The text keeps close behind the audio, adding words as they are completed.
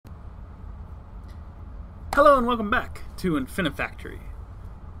Hello and welcome back to Infinifactory.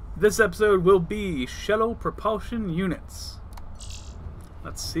 This episode will be shuttle propulsion units.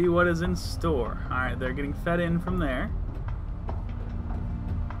 Let's see what is in store. Alright, they're getting fed in from there.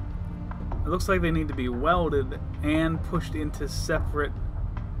 It looks like they need to be welded and pushed into separate...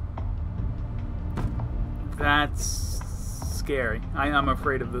 That's scary. I'm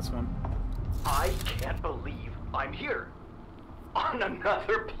afraid of this one. I can't believe I'm here. On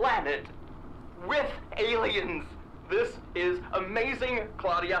another planet. With aliens. This is amazing,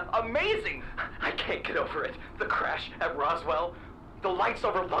 Claudia. Amazing! I can't get over it. The crash at Roswell, the lights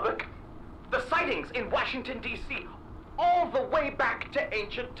over Lubbock, the sightings in Washington, D.C., all the way back to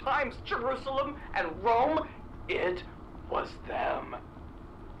ancient times, Jerusalem and Rome. It was them.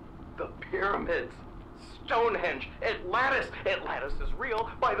 The pyramids, Stonehenge, Atlantis. Atlantis is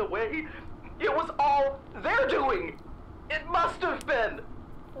real, by the way. It was all their doing. It must have been.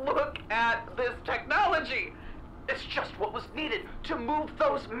 Look at this technology. It's just what was needed to move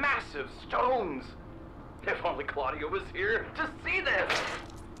those massive stones. If only Claudia was here to see this.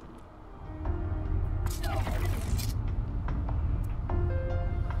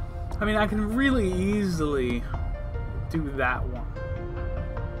 I mean, I can really easily do that one.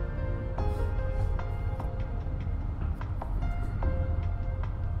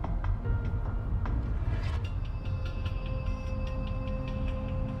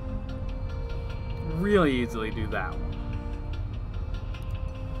 Really easily do that one.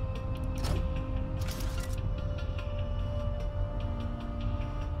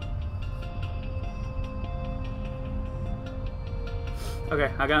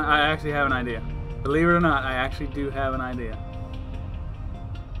 Okay, I actually have an idea. Believe it or not, I actually do have an idea.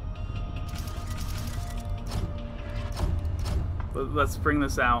 Let's bring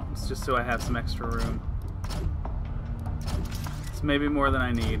this out, it's just so I have some extra room. It's maybe more than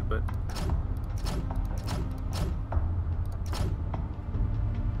I need, but...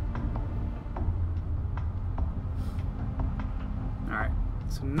 Alright,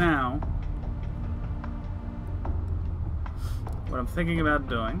 so now, what I'm thinking about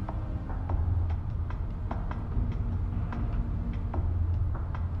doing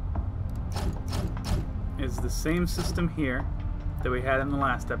is the same system here that we had in the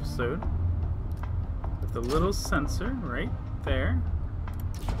last episode, with the little sensor right there,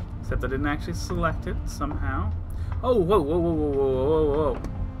 except I didn't actually select it somehow. Oh, whoa, whoa, whoa, whoa, whoa, whoa, whoa.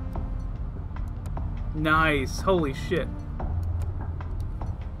 Nice, holy shit.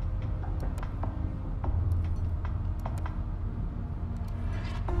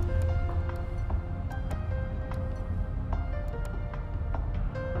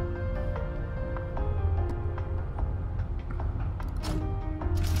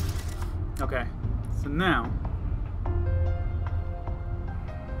 Okay, so now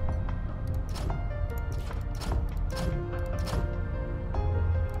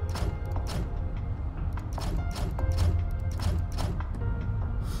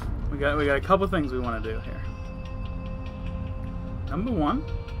we got a couple things we want to do here. Number one,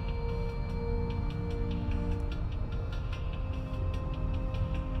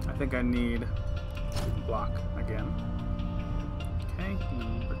 I think I need block again. Okay,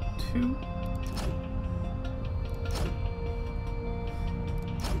 number two.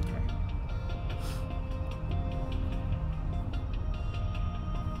 Okay.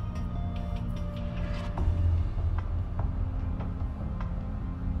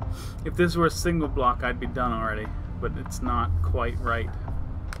 If this were a single block, I'd be done already, but it's not quite right.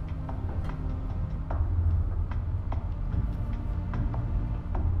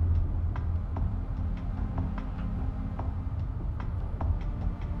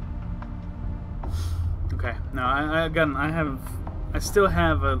 Okay, now I still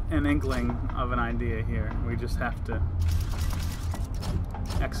have an inkling of an idea here. We just have to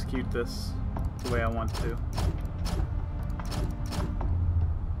execute this the way I want to.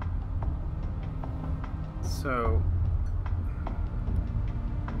 So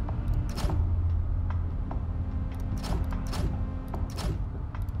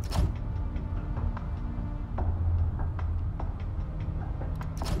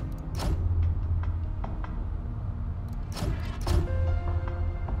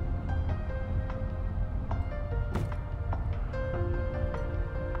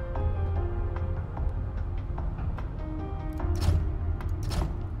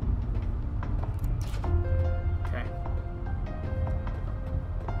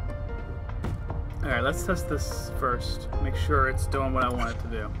alright, let's test this first. Make sure it's doing what I want it to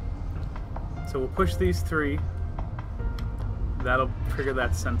do. So we'll push these three. That'll trigger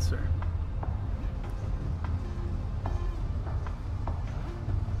that sensor.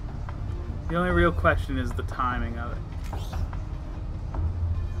 The only real question is the timing of it.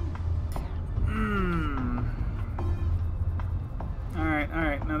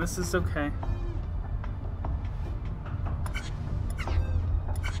 Alright, now this is okay.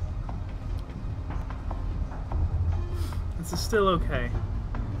 This is still okay.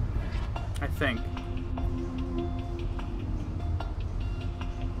 I think.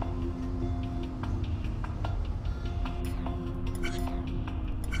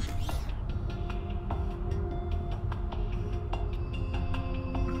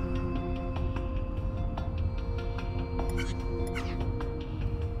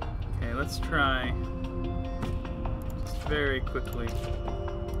 Let's try just very quickly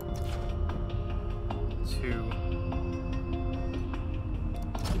to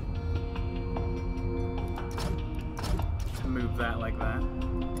move that like that.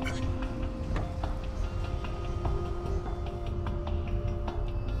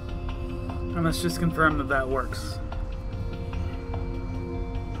 And let's just confirm that that works.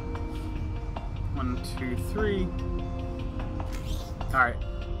 1, 2, 3. All right.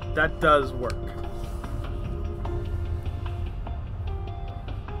 That does work.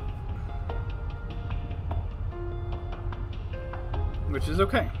 Which is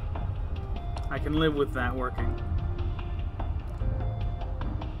okay. I can live with that working.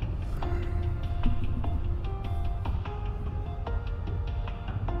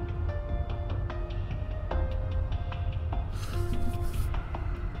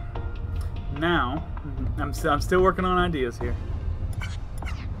 Now, I'm still working on ideas here.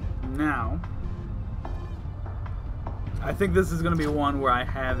 Now, I think this is going to be one where I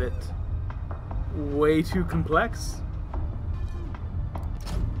have it way too complex,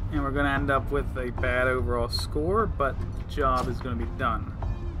 and we're going to end up with a bad overall score, but the job is going to be done.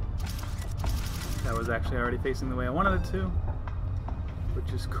 That was actually already facing the way I wanted it to,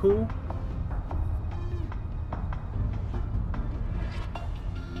 which is cool.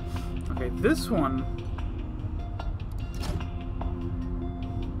 Okay, this one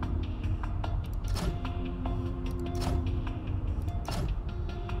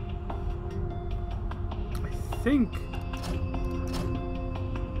I think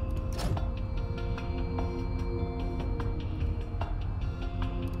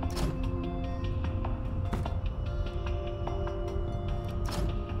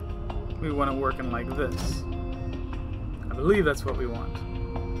we want it working like this. I believe that's what we want.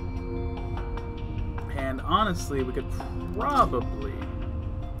 And honestly, we could probably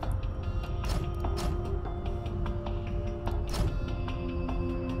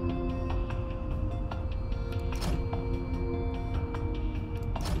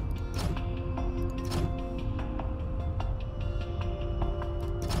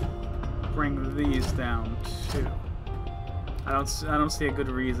bring these down too. I don't see a good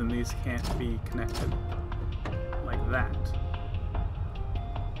reason these can't be connected like that.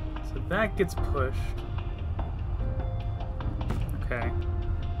 So that gets pushed. Okay.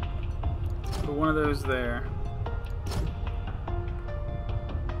 Put one of those there.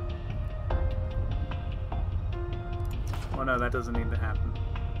 Oh no, that doesn't need to happen.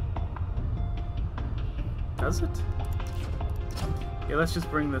 Does it? Yeah, let's just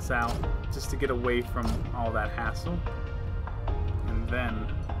bring this out just to get away from all that hassle. And then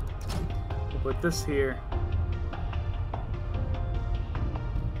we'll put this here.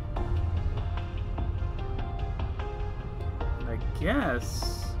 And I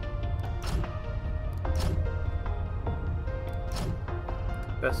guess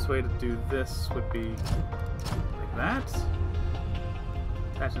best way to do this would be like that.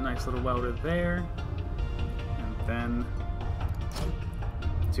 Attach a nice little welder there. And then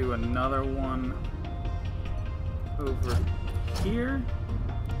do another one over here.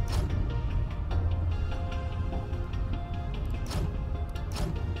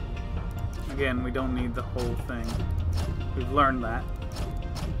 Again, we don't need the whole thing. We've learned that.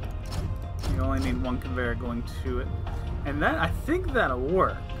 You only need one conveyor going to it. And that, I think that'll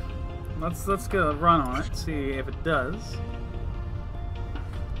work. Let's get a run on it, see if it does.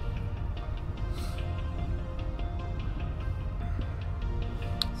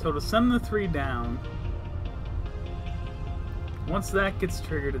 So to send the 3 down, once that gets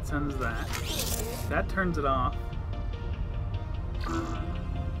triggered, it sends that. That turns it off.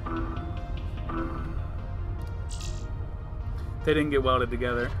 They didn't get welded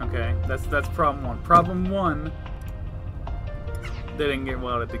together. Okay, that's problem 1. Problem 1, they didn't get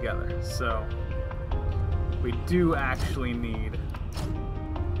welded together. So we do actually need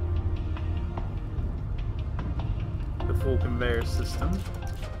the full conveyor system.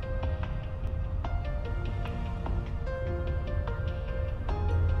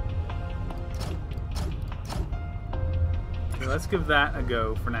 Okay, let's give that a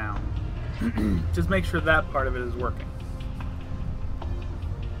go for now. Just make sure that part of it is working.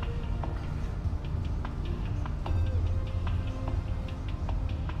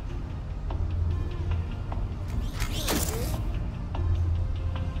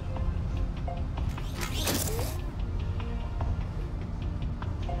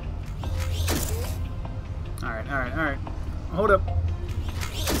 Alright. Hold up.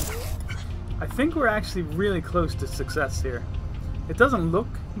 I think we're actually really close to success here. It doesn't look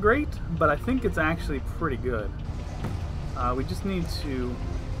great, but I think it's actually pretty good. We just need to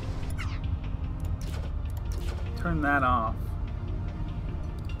turn that off.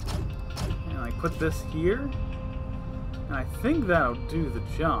 And like put this here. And I think that'll do the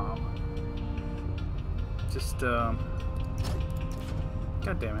job. Just, God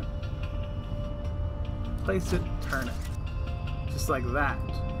damn it. Place it, turn it. Just like that.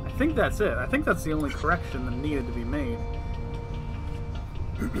 I think that's it. I think that's the only correction that needed to be made.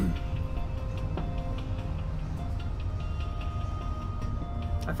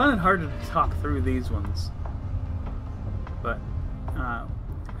 I find it harder to talk through these ones. But,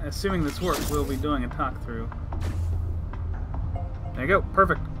 assuming this works, we'll be doing a talk through. There you go.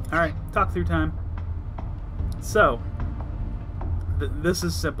 Perfect. Alright, talk through time. So, this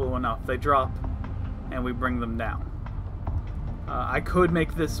is simple enough. They drop and we bring them down. I could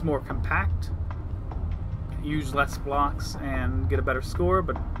make this more compact, use less blocks, and get a better score,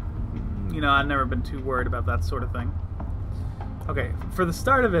 but, you know, I've never been too worried about that sort of thing. Okay, for the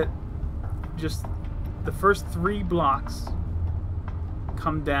start of it, just the first 3 blocks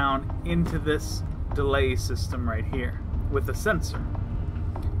come down into this delay system right here with the sensor.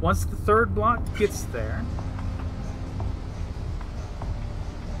 Once the 3rd block gets there,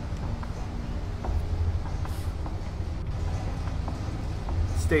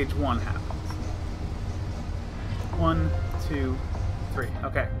 stage 1 happens. 1, 2, 3.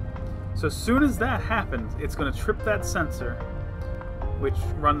 Okay. So as soon as that happens, it's going to trip that sensor, which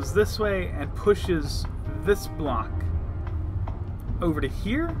runs this way and pushes this block over to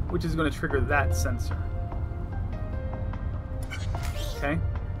here, which is going to trigger that sensor. Okay?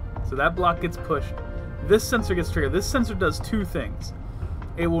 So that block gets pushed. This sensor gets triggered. This sensor does 2 things.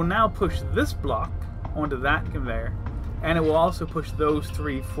 It will now push this block onto that conveyor, and it will also push those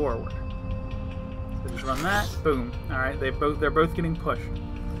 3 forward. So just run that, boom. Alright, they're both getting pushed.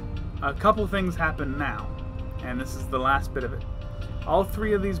 A couple things happen now, and this is the last bit of it. All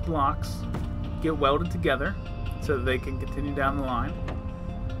 3 of these blocks get welded together so that they can continue down the line.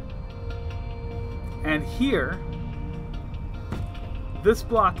 And here, this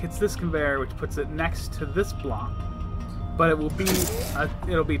block hits this conveyor, which puts it next to this block, but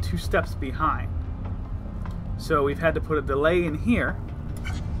it'll be 2 steps behind. So we've had to put a delay in here,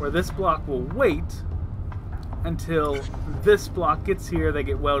 where this block will wait until this block gets here, they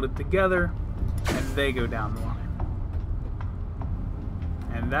get welded together, and they go down the line.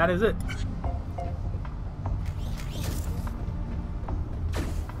 And that is it.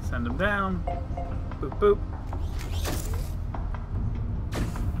 Send them down. Boop, boop.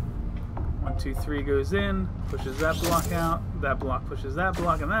 1, 2, 3 goes in, pushes that block out, that block pushes that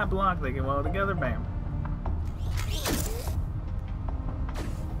block, and that block, they get welded together, bam.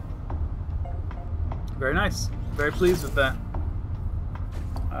 Very nice. Very pleased with that.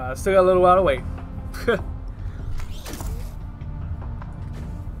 Still got a little while to wait.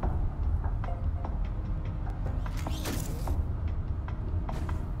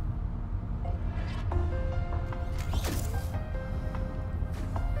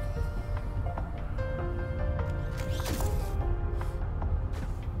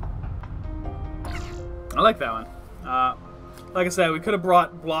 I like that one. Like I said, we could have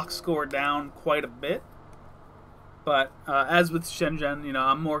brought block score down quite a bit. But as with Shenzhen, you know,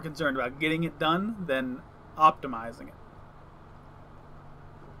 I'm more concerned about getting it done than optimizing it.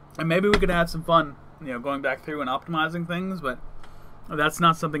 And maybe we could have some fun, you know, going back through and optimizing things, but that's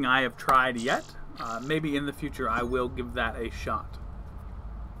not something I have tried yet. Maybe in the future I will give that a shot.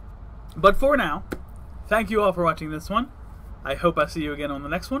 But for now, thank you all for watching this one. I hope I see you again on the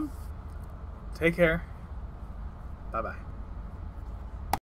next one. Take care. Bye-bye.